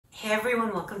Hey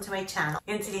everyone, welcome to my channel.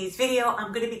 In today's video,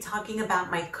 I'm going to be talking about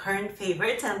my current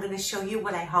favorites and I'm going to show you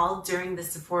what I hauled during the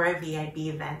Sephora VIB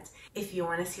event. If you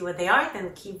want to see what they are,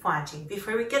 then keep watching.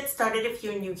 Before we get started, if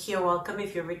you're new here, welcome.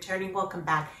 If you're returning, welcome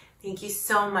back. Thank you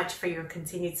so much for your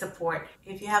continued support.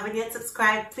 If you haven't yet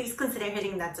subscribed, please consider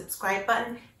hitting that subscribe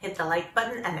button, hit the like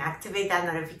button, and activate that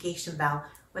notification bell.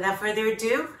 Without further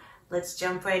ado, let's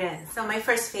jump right in. So my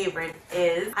first favorite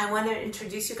is, I want to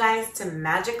introduce you guys to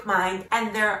Magic Mind,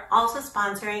 and they're also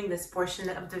sponsoring this portion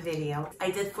of the video.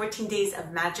 I did 14 days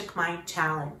of Magic Mind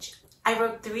challenge. I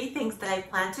wrote 3 things that I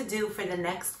plan to do for the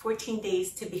next 14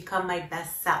 days to become my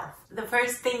best self. The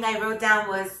first thing I wrote down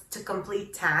was to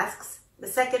complete tasks. The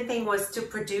second thing was to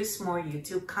produce more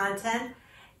YouTube content.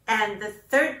 And the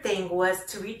third thing was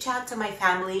to reach out to my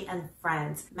family and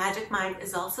friends. Magic Mind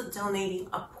is also donating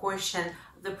a portion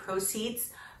of the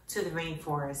proceeds to the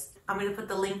rainforest. I'm going to put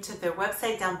the link to their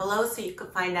website down below so you can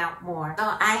find out more.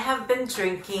 So I have been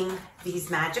drinking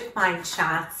these Magic Mind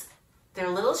shots. They're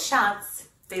little shots.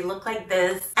 They look like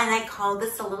this, and I call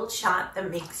this a little shot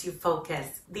that makes you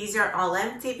focus. These are all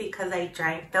empty because I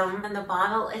drank them. On the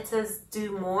bottle, it says,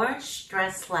 do more,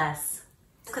 stress less.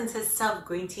 This consists of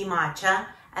green tea matcha,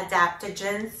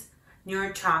 adaptogens,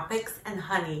 neurotropics, and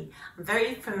honey. I'm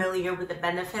very familiar with the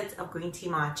benefits of green tea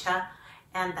matcha,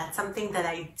 and that's something that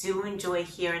I do enjoy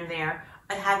here and there.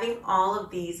 But having all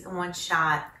of these in one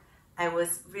shot, I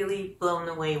was really blown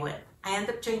away with. I end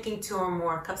up drinking 2 or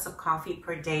more cups of coffee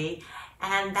per day,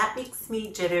 and that makes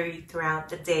me jittery throughout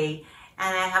the day,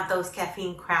 and I have those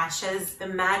caffeine crashes. The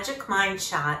Magic Mind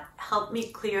shot helped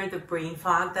me clear the brain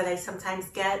fog that I sometimes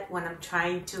get when I'm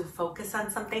trying to focus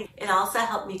on something. It also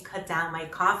helped me cut down my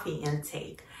coffee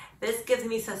intake. This gives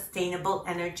me sustainable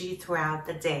energy throughout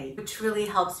the day, which really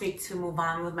helps me to move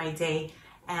on with my day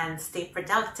and stay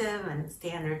productive and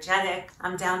stay energetic.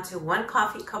 I'm down to 1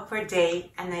 coffee cup per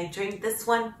day, and I drink this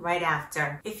one right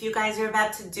after. If you guys are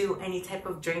about to do any type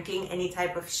of drinking, any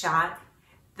type of shot,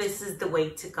 this is the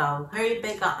way to go. Very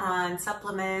big on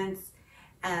supplements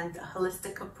and a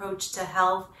holistic approach to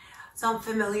health. So I'm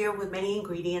familiar with many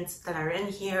ingredients that are in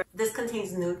here. This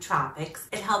contains nootropics.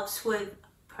 It helps with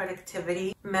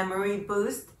productivity, memory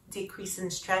boost, decrease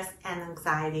in stress and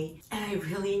anxiety. And I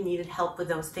really needed help with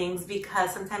those things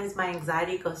because sometimes my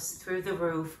anxiety goes through the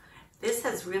roof. This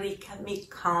has really kept me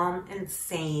calm and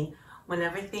sane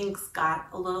whenever things got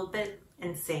a little bit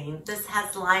insane. This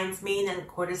has lion's mane and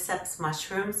cordyceps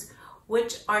mushrooms,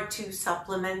 which are 2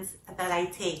 supplements that I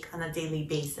take on a daily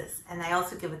basis. And I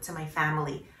also give it to my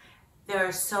family. There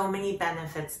are so many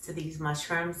benefits to these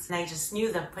mushrooms, and I just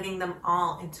knew that putting them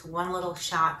all into one little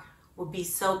shot would be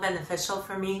so beneficial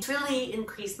for me. It's really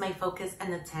increased my focus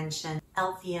and attention.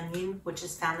 L-theanine, which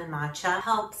is found in matcha,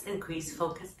 helps increase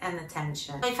focus and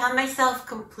attention. I found myself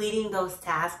completing those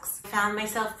tasks. I found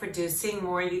myself producing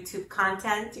more YouTube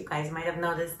content. You guys might have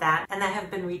noticed that. And I have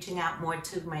been reaching out more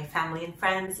to my family and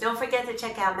friends. Don't forget to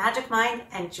check out Magic Mind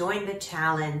and join the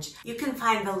challenge. You can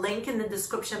find the link in the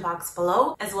description box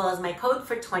below, as well as my code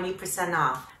for 20%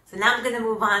 off. So now I'm going to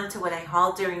move on to what I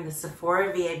hauled during the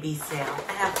Sephora VIB sale.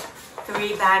 I have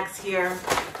 3 bags here.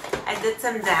 I did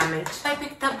some damage. I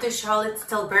picked up the Charlotte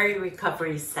Tilbury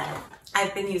recovery set.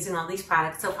 I've been using all these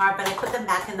products so far, but I put them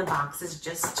back in the boxes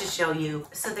just to show you.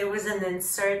 So there was an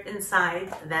insert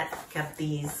inside that kept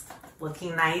these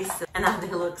looking nice, and now they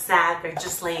look sad. They're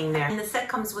just laying there. And the set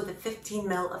comes with a 15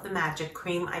 ml of the Magic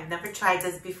Cream. I've never tried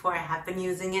this before. I have been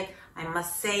using it. I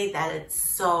must say that it's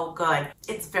so good.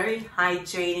 It's very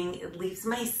hydrating. It leaves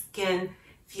my skin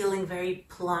feeling very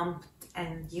plump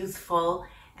and youthful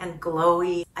and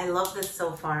glowy. I love this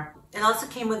so far. It also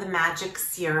came with a magic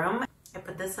serum. I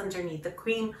put this underneath the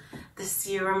cream. The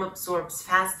serum absorbs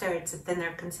faster. It's a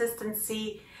thinner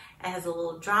consistency. It has a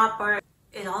little dropper.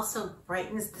 It also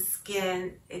brightens the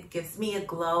skin. It gives me a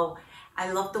glow.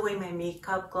 I love the way my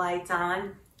makeup glides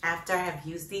on after I have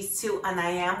used these 2, and I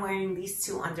am wearing these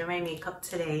 2 under my makeup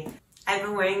today. I've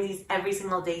been wearing these every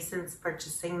single day since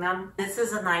purchasing them. This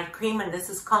is a night cream, and this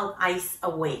is called Ice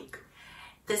Awake.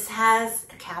 This has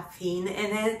caffeine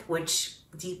in it, which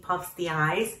depuffs the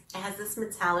eyes. It has this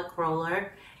metallic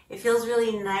roller. It feels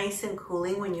really nice and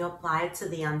cooling when you apply it to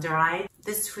the under eye.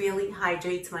 This really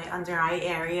hydrates my under eye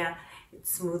area. It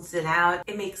smooths it out.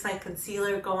 It makes my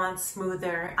concealer go on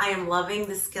smoother. I am loving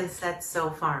the skin set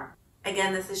so far.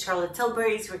 Again, this is Charlotte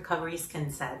Tilbury's Recovery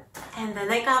Skin Set. And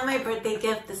then I got my birthday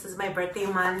gift. This is my birthday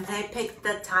month. I picked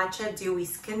the Tatcha Dewy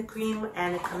Skin Cream,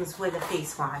 and it comes with a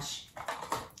face wash.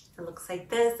 It looks like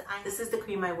this. This is the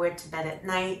cream I wear to bed at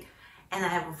night, and I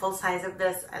have a full size of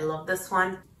this. I love this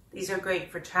one. These are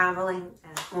great for traveling.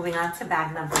 And moving on to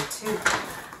bag number 2.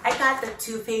 I got the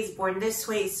Too Faced Born This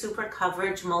Way Super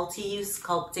Coverage Multi-Use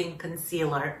Sculpting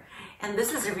Concealer. And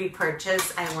this is a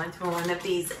repurchase. I went through one of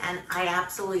these and I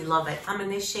absolutely love it. I'm in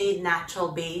the shade Natural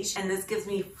Beige and this gives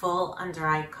me full under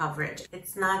eye coverage.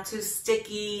 It's not too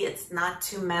sticky, it's not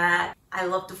too matte. I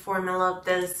love the formula of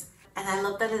this. And I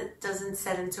love that it doesn't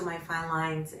set into my fine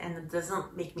lines and it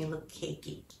doesn't make me look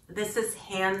cakey. This is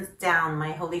hands down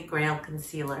my holy grail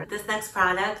concealer. This next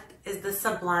product is the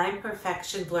Sublime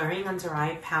Perfection Blurring Under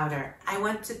Eye Powder. I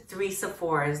went to 3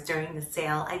 Sephoras during the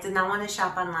sale. I did not want to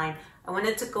shop online. I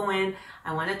wanted to go in,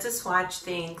 I wanted to swatch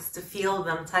things, to feel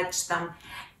them, touch them,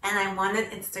 and I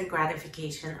wanted instant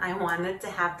gratification. I wanted to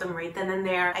have them right then and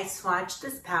there. I swatched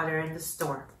this powder in the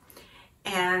store.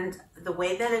 And the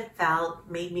way that it felt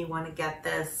made me want to get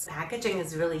this. Packaging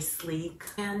is really sleek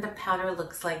and the powder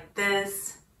looks like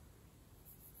this.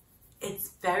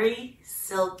 It's very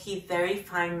silky, very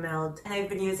fine milled. And I've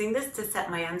been using this to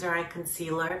set my under eye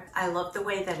concealer. I love the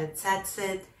way that it sets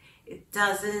it. It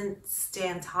doesn't stay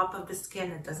on top of the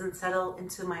skin. It doesn't settle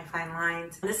into my fine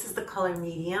lines. This is the color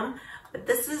medium, but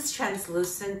this is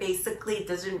translucent. Basically, it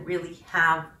doesn't really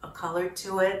have a color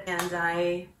to it. And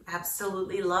I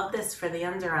absolutely love this for the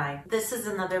under eye. This is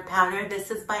another powder. This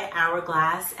is by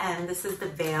Hourglass, and this is the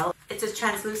Veil. It's a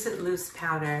translucent loose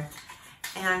powder.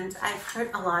 And I've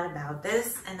heard a lot about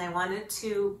this, and I wanted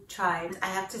to try it. I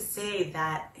have to say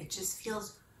that it just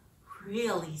feels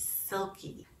really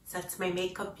silky. Sets my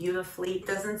makeup beautifully. It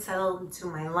doesn't settle into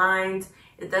my lines.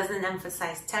 It doesn't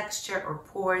emphasize texture or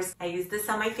pores. I used this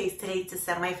on my face today to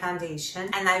set my foundation,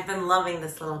 and I've been loving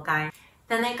this little guy.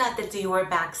 Then I got the Dior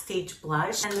Backstage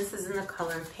Blush, and this is in the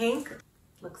color pink.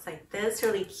 Looks like this,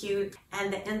 really cute.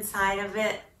 And the inside of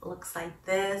it looks like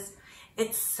this.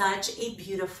 It's such a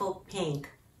beautiful pink.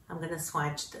 I'm gonna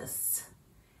swatch this.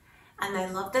 And I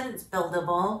love that it's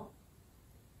buildable.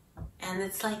 And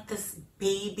it's like this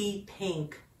baby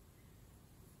pink.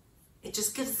 It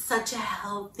just gives such a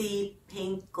healthy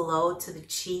pink glow to the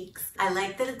cheeks. I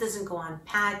like that it doesn't go on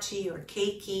patchy or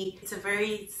cakey. It's a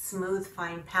very smooth,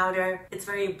 fine powder. It's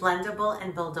very blendable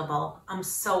and buildable. I'm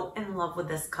so in love with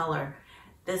this color.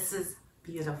 This is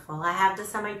beautiful. I have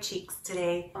this on my cheeks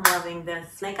today. I'm loving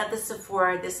this. And I got the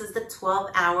Sephora. This is the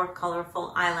 12-Hour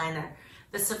Colorful Eyeliner.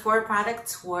 The Sephora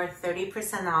products were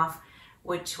 30% off,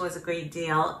 which was a great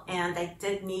deal. And I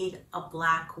did need a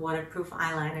black waterproof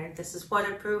eyeliner. This is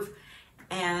waterproof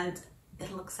and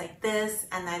it looks like this,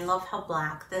 and I love how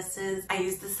black this is. I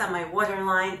use this on my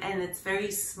waterline and it's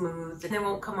very smooth and it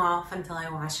won't come off until I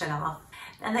wash it off.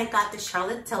 Then I got the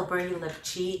Charlotte Tilbury Lip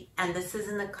Cheat, and this is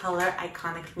in the color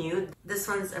Iconic Nude. This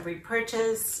one's a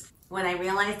repurchase. When I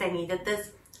realized I needed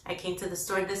this, I came to the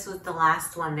store. This was the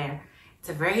last one there. It's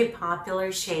a very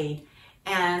popular shade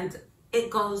and it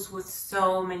goes with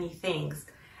so many things.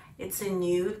 It's a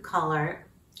nude color,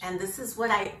 and this is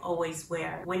what I always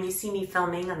wear. When you see me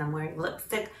filming and I'm wearing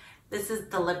lipstick, this is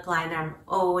the lip liner I'm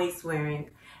always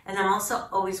wearing. And I'm also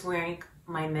always wearing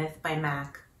my Myth by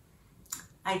MAC.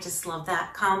 I just love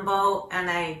that combo and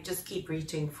I just keep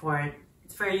reaching for it.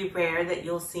 It's very rare that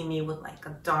you'll see me with like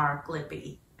a dark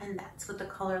lippy. And that's what the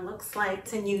color looks like.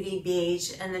 It's a nudie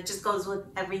beige and it just goes with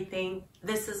everything.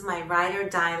 This is my Ride or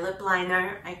Die lip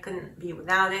liner. I couldn't be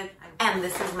without it. And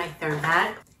this is my third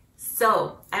bag.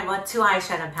 So I bought 2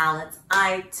 eyeshadow palettes.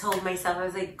 I told myself, I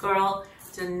was like, girl,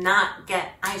 do not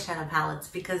get eyeshadow palettes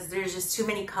because there's just too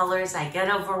many colors. I get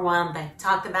overwhelmed. I've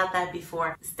talked about that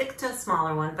before. Stick to a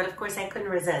smaller one, but of course I couldn't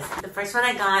resist. The first one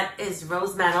I got is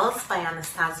Rose Metals by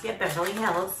Anastasia Beverly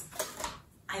Hills.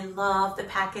 I love the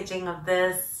packaging of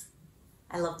this.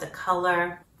 I love the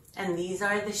color. And these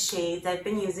are the shades. I've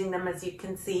been using them, as you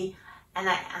can see, and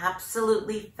I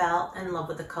absolutely fell in love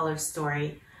with the color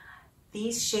story.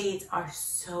 These shades are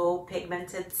so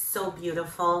pigmented, so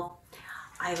beautiful.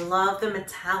 I love the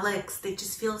metallics. They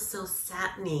just feel so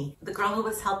satiny. The girl who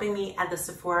was helping me at the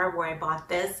Sephora where I bought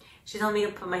this, she told me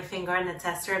to put my finger on the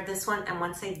tester of this one, and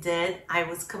once I did, I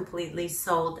was completely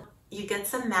sold. You get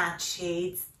some matte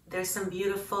shades. There's some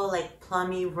beautiful like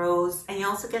plummy rose, and you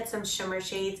also get some shimmer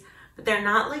shades, but they're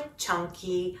not like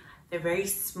chunky. They're very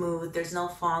smooth. There's no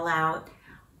fallout.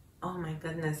 Oh my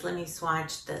goodness, let me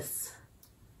swatch this.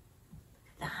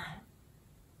 Look at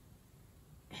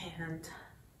that. And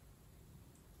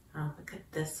oh, look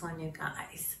at this one, you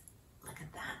guys. Look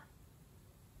at that.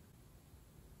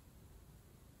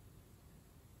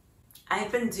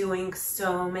 I've been doing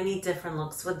so many different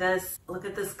looks with this. Look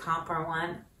at this copper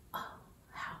one. Oh,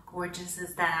 how gorgeous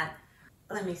is that?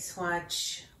 Let me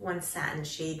swatch one satin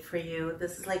shade for you.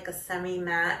 This is like a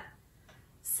semi-matte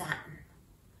satin.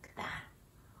 Look at that.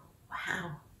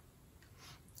 Wow.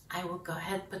 I will go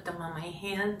ahead and put them on my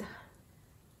hand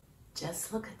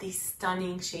Just look at these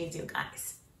stunning shades, you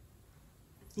guys.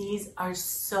 These are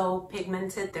so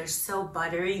pigmented, they're so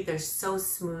buttery, they're so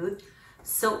smooth,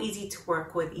 so easy to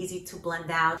work with, easy to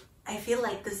blend out. I feel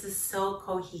like this is so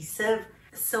cohesive,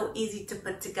 so easy to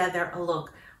put together a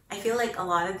look. I feel like a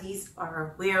lot of these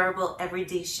are wearable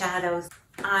everyday shadows.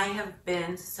 I have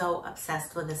been so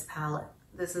obsessed with this palette.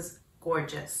 This is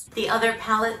gorgeous. The other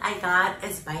palette I got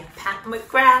is by Pat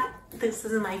McGrath. This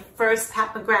is my first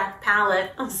Pat McGrath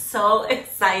palette. I'm so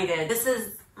excited. This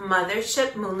is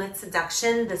Mothership Moonlit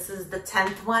Seduction. This is the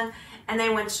 10th one, and I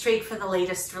went straight for the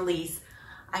latest release.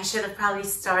 I should have probably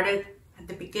started at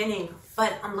the beginning,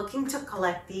 but I'm looking to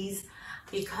collect these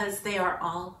because they are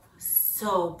all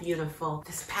so beautiful.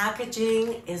 This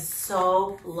packaging is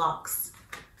so luxe.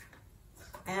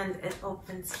 And it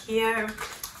opens here.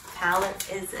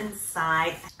 Palette is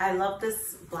inside. I love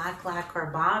this black lacquer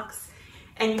box.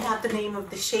 And you have the name of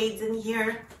the shades in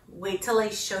here. Wait till I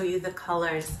show you the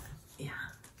colors. Yeah,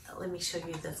 let me show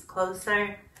you this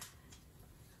closer.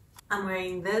 I'm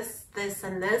wearing this, this,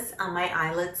 and this on my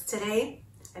eyelids today.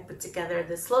 I put together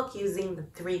this look using the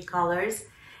 3 colors.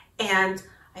 And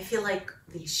I feel like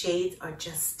these shades are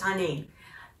just stunning.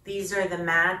 These are the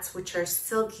mattes, which are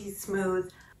silky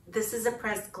smooth. This is a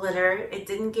pressed glitter. It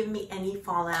didn't give me any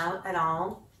fallout at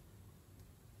all.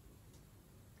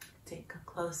 Take a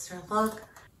closer look.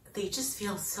 They just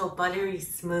feel so buttery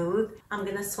smooth. I'm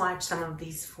gonna swatch some of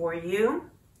these for you.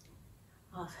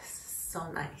 Oh, this is so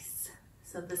nice.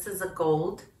 So this is a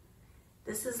gold.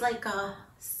 This is like a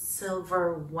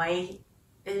silver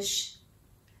white-ish.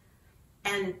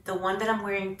 And the one that I'm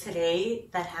wearing today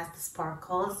that has the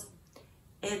sparkles,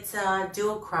 it's a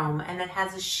duochrome and it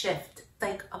has a shift,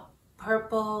 like a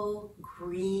purple,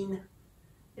 green.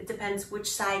 It depends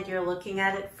which side you're looking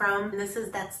at it from. And this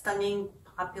is that stunning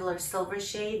popular silver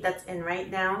shade that's in right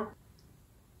now.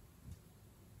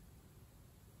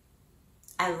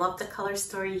 I love the color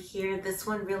story here. This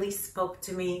one really spoke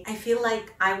to me. I feel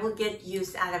like I will get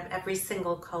used out of every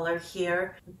single color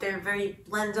here. They're very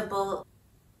blendable.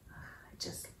 I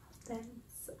just love them.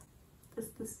 This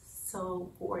is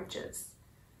so gorgeous.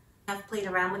 I've played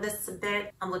around with this a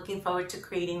bit. I'm looking forward to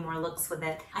creating more looks with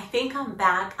it. I think I'm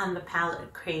back on the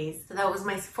palette craze. So that was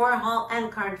my Sephora haul and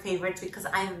current favorites because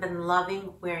I have been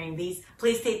loving wearing these.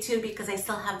 Please stay tuned because I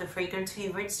still have the fragrance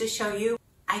favorites to show you.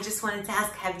 I just wanted to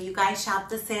ask, have you guys shopped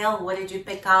the sale? What did you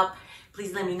pick up?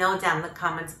 Please let me know down in the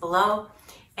comments below.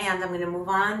 And I'm going to move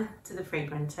on to the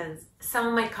fragrances. Some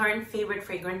of my current favorite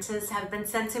fragrances have been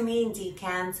sent to me in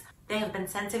decants. They have been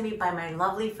sent to me by my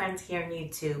lovely friends here on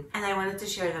YouTube, and I wanted to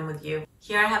share them with you.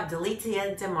 Here I have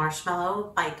Delicia de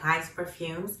Marshmallow by Kai's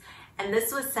Perfumes, and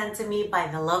this was sent to me by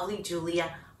the lovely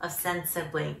Julia of Scent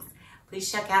Siblings.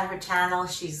 Please check out her channel.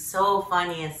 She's so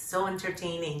funny and so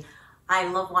entertaining. I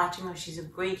love watching her. She's a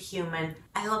great human.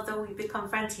 I love that we become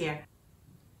friends here.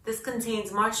 This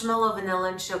contains marshmallow, vanilla,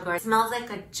 and sugar. It smells like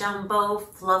a jumbo,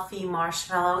 fluffy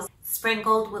marshmallows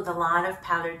sprinkled with a lot of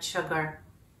powdered sugar.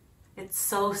 It's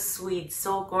so sweet,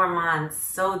 so gourmand,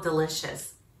 so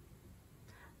delicious.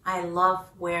 I love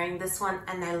wearing this one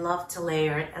and I love to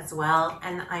layer it as well.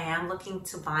 And I am looking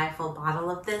to buy a full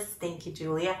bottle of this. Thank you,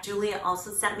 Julia. Julia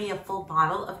also sent me a full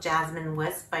bottle of Jasmine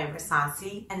Wisp by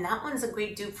Versace. And that one's a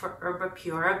great dupe for Herba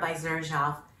Pura by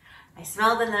Xerjoff. I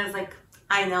smelled it and I was like,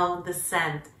 I know the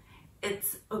scent.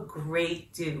 It's a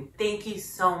great dupe. Thank you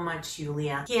so much,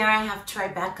 Julia. Here I have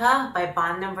Tribeca by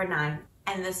Bond No. 9.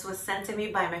 And this was sent to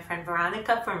me by my friend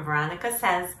Veronica from Veronica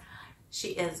Says. She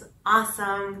is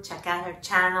awesome. Check out her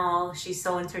channel. She's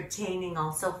so entertaining,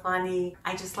 also funny.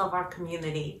 I just love our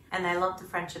community. And I love the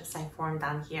friendships I formed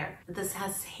on here. This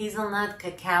has hazelnut,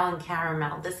 cacao, and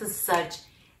caramel. This is such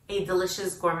a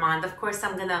delicious gourmand. Of course,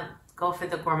 I'm gonna go for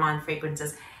the gourmand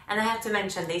fragrances. And I have to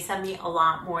mention, they sent me a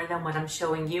lot more than what I'm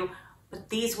showing you. But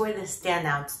these were the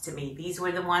standouts to me. These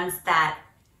were the ones that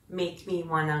make me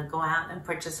want to go out and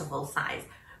purchase a full size.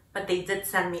 But they did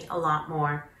send me a lot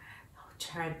more. Oh,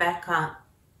 Tribeca.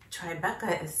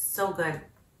 Tribeca is so good.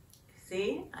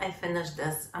 See, I finished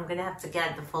this. I'm going to have to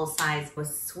get the full size. It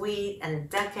was sweet and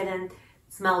decadent. It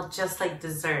smelled just like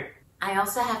dessert. I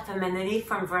also have Femininity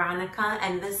from Veronica,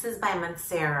 and this is by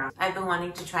Mancera. I've been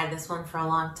wanting to try this one for a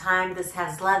long time. This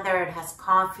has leather, it has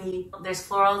coffee, there's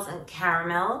florals and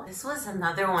caramel. This was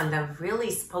another one that really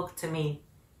spoke to me.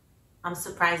 I'm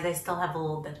surprised I still have a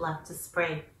little bit left to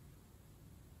spray.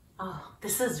 Oh,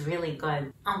 this is really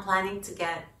good. I'm planning to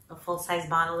get a full-size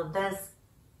bottle of this.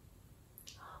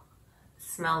 Oh, it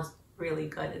smells really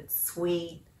good. It's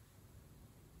sweet.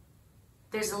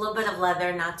 There's a little bit of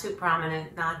leather, not too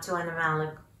prominent, not too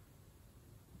animalic.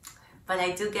 but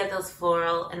I do get those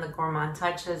floral and the gourmand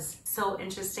touches. So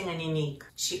interesting and unique.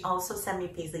 She also sent me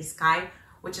Paisley Sky,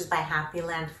 which is by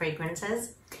Happyland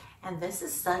Fragrances. And this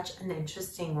is such an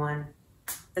interesting one.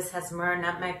 This has myrrh,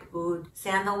 nutmeg, oud,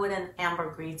 sandalwood, and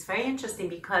ambergris. It's very interesting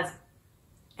because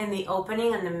in the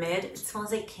opening and the mid, it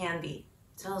smells like candy.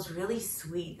 It smells really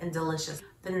sweet and delicious.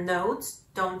 The notes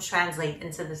don't translate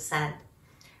into the scent.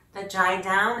 The dry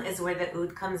down is where the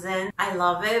oud comes in. I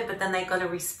love it, but then I gotta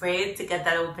respray it to get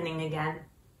that opening again.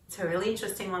 It's a really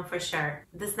interesting one for sure.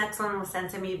 This next one was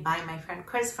sent to me by my friend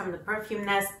Chris from the Perfume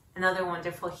Nest, another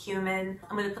wonderful human.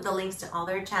 I'm gonna put the links to all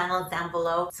their channels down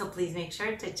below, so please make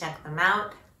sure to check them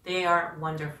out. They are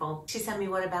wonderful. She sent me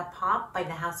What About Pop by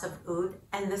the House of Oud,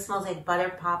 and this smells like butter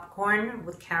popcorn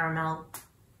with caramel.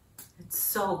 It's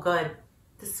so good.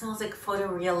 This smells like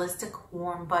photorealistic,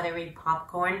 warm, buttery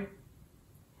popcorn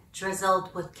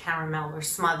drizzled with caramel or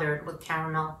smothered with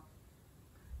caramel.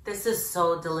 This is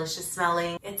so delicious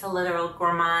smelling. It's a literal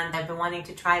gourmand. I've been wanting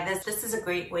to try this. This is a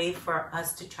great way for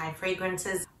us to try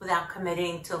fragrances without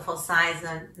committing to a full size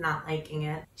and not liking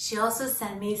it. She also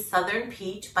sent me Southern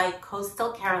Peach by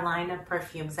Coastal Carolina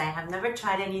Perfumes. I have never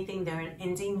tried anything. They're an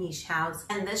indie niche house.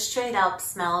 And this straight up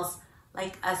smells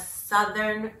like a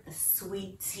southern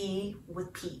sweet tea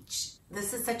with peach.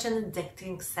 This is such an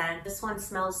addicting scent. This one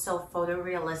smells so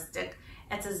photorealistic.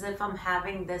 It's as if I'm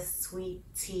having this sweet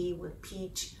tea with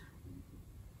peach.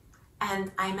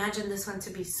 And I imagine this one to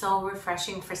be so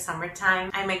refreshing for summertime.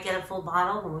 I might get a full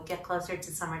bottle when we get closer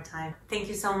to summertime. Thank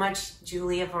you so much,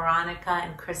 Julia, Veronica,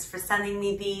 and Chris for sending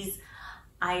me these.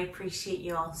 I appreciate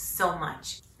you all so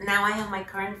much. Now I have my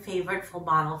current favorite full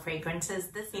bottle fragrances,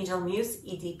 this Angel Muse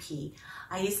EDP.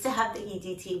 I used to have the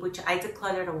EDT, which I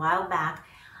decluttered a while back.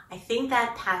 I think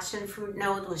that passion fruit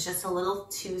note was just a little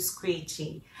too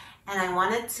screechy. And I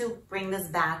wanted to bring this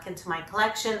back into my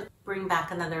collection, bring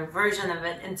back another version of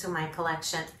it into my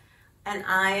collection. And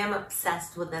I am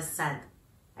obsessed with this scent.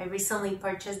 I recently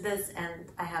purchased this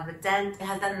and I have a dent. It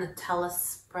has that Nutella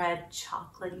spread,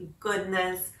 chocolatey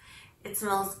goodness. It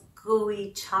smells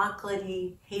gooey,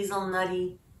 chocolatey,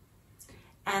 hazelnutty.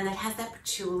 And it has that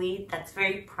patchouli that's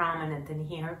very prominent in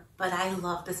here. But I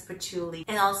love this patchouli.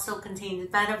 It also contains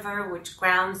vetiver, which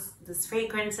grounds this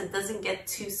fragrance. It doesn't get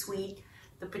too sweet.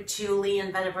 The patchouli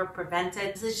and vetiver prevent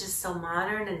it. This is just so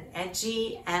modern and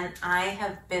edgy, and I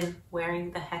have been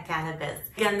wearing the heck out of this.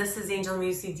 Again, this is Angel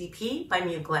Muse EDP by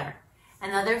Mugler.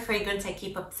 Another fragrance I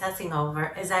keep obsessing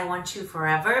over is I Want You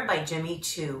Forever by Jimmy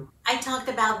Choo. I talked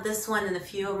about this one in a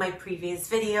few of my previous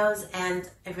videos, and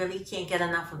I really can't get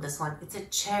enough of this one. It's a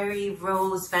cherry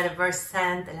rose vetiver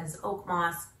scent. It has oak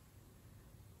moss,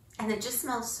 and it just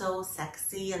smells so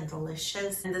sexy and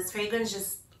delicious. And this fragrance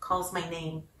just calls my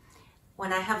name.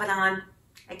 When I have it on,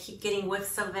 I keep getting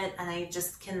whiffs of it and I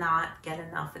just cannot get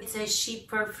enough. It's a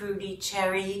sheeper fruity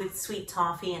cherry with sweet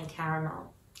toffee and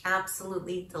caramel.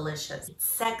 Absolutely delicious. It's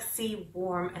sexy,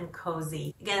 warm, and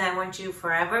cozy. Again, I Want You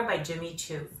Forever by Jimmy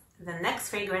Choo. The next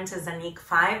fragrance is Unique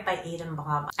 5 by Aiden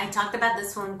Bob. I talked about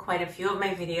this one in quite a few of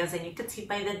my videos, and you could see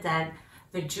by the dent,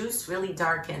 the juice really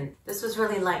darkened. This was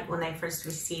really light when I first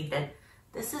received it.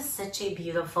 This is such a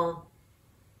beautiful,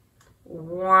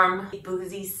 warm,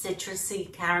 boozy,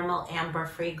 citrusy, caramel amber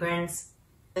fragrance.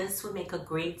 This would make a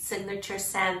great signature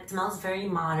scent. It smells very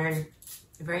modern,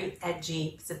 very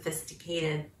edgy,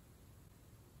 sophisticated.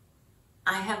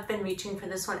 I have been reaching for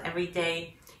this one every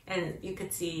day, and you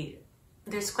could see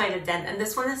there's quite a dent, and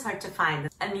this one is hard to find.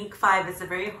 Unique 5 is a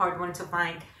very hard one to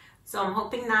find, so I'm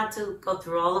hoping not to go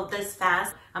through all of this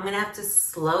fast. I'm gonna have to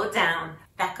slow down.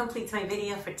 That completes my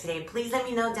video for today. Please let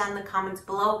me know down in the comments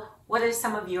below, what are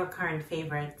some of your current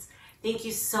favorites? Thank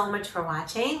you so much for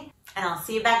watching, and I'll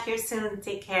see you back here soon.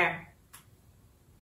 Take care.